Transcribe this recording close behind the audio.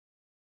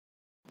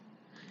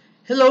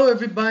Hello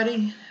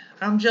everybody,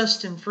 I'm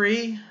Justin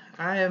Free.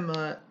 I am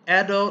an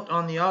adult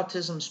on the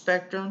autism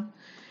spectrum,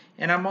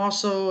 and I'm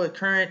also a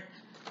current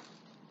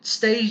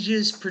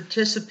stages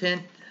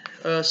participant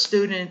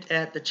student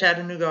at the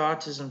Chattanooga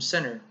Autism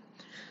Center.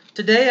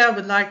 Today I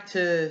would like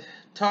to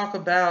talk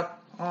about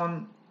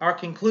on our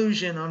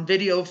conclusion on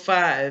video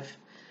 5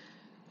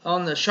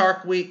 on the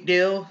Shark Week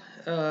deal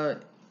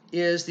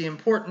is the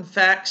important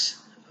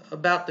facts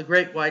about the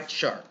great white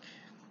shark.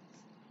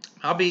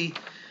 I'll be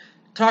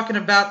talking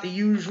about the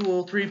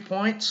usual 3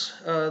 points.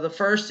 The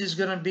first is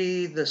going to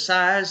be the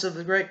size of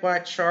the great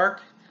white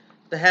shark,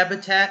 the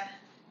habitat,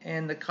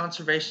 and the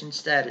conservation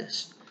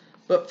status.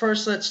 But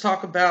first, let's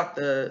talk about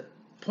the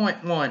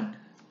point 1.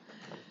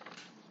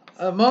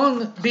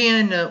 Among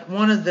being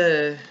one of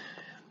the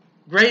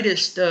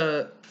greatest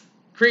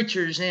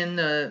creatures in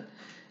the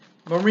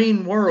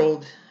marine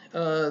world,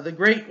 the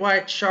great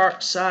white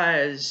shark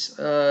size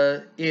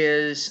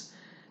is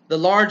the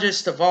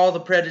largest of all the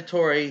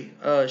predatory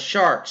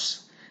sharks.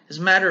 As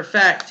a matter of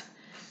fact,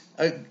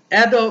 an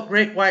adult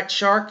great white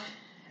shark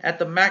at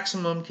the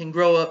maximum can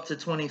grow up to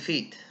 20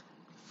 feet.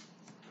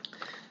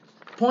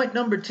 Point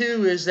number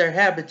 2 is their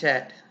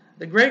habitat.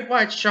 The great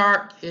white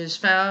shark is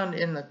found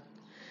in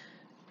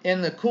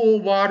the cool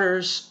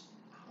waters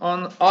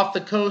off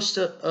the coast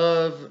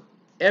of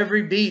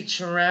every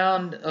beach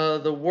around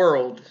the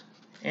world,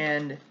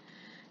 and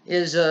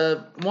is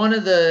one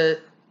of the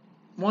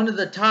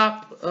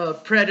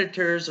top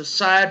predators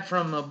aside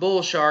from a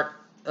bull shark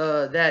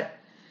that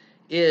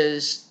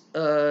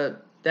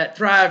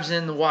thrives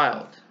in the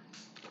wild.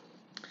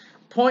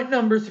 Point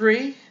number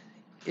 3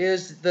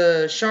 is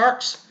the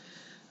shark's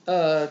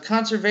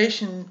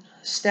conservation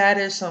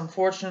status,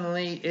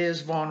 unfortunately,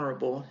 is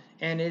vulnerable,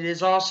 and it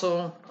is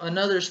also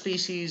another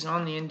species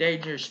on the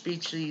endangered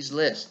species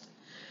list,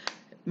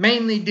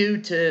 mainly due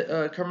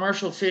to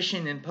commercial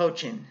fishing and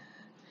poaching.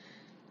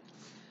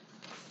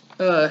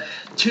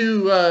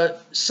 To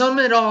sum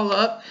it all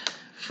up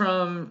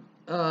from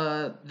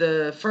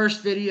the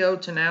first video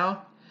to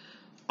now,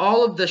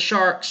 all of the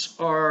sharks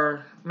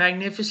are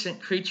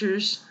magnificent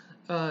creatures.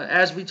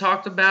 As we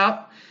talked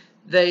about,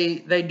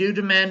 they do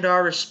demand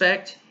our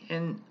respect,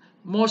 and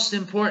most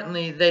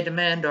importantly, they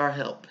demand our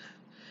help.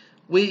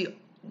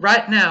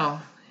 Right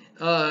now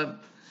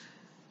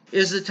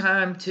is the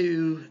time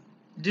to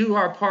do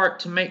our part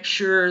to make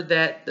sure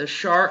that the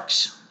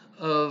sharks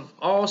of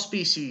all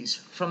species,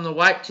 from the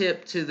white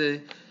tip to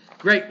the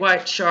great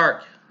white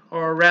shark,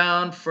 are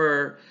around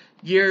for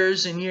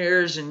years and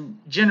years and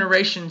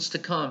generations to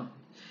come.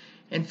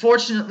 And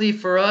fortunately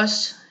for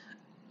us,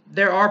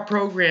 there are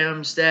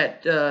programs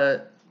that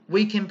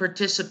we can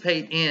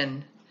participate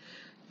in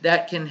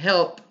that can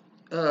help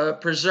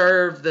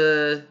preserve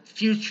the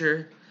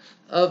future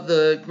of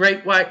the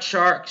great white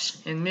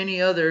sharks and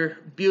many other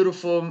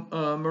beautiful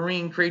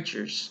marine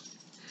creatures.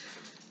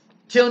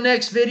 Till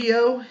next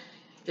video,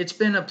 it's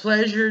been a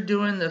pleasure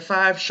doing the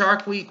 5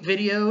 Shark Week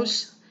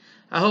videos.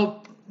 I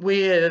hope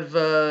we have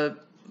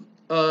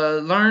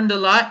learned a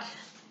lot.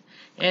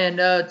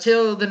 And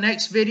till the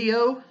next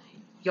video,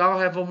 y'all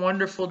have a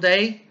wonderful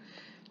day.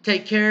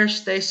 Take care,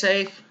 stay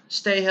safe,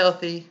 stay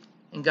healthy,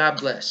 and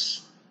God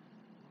bless.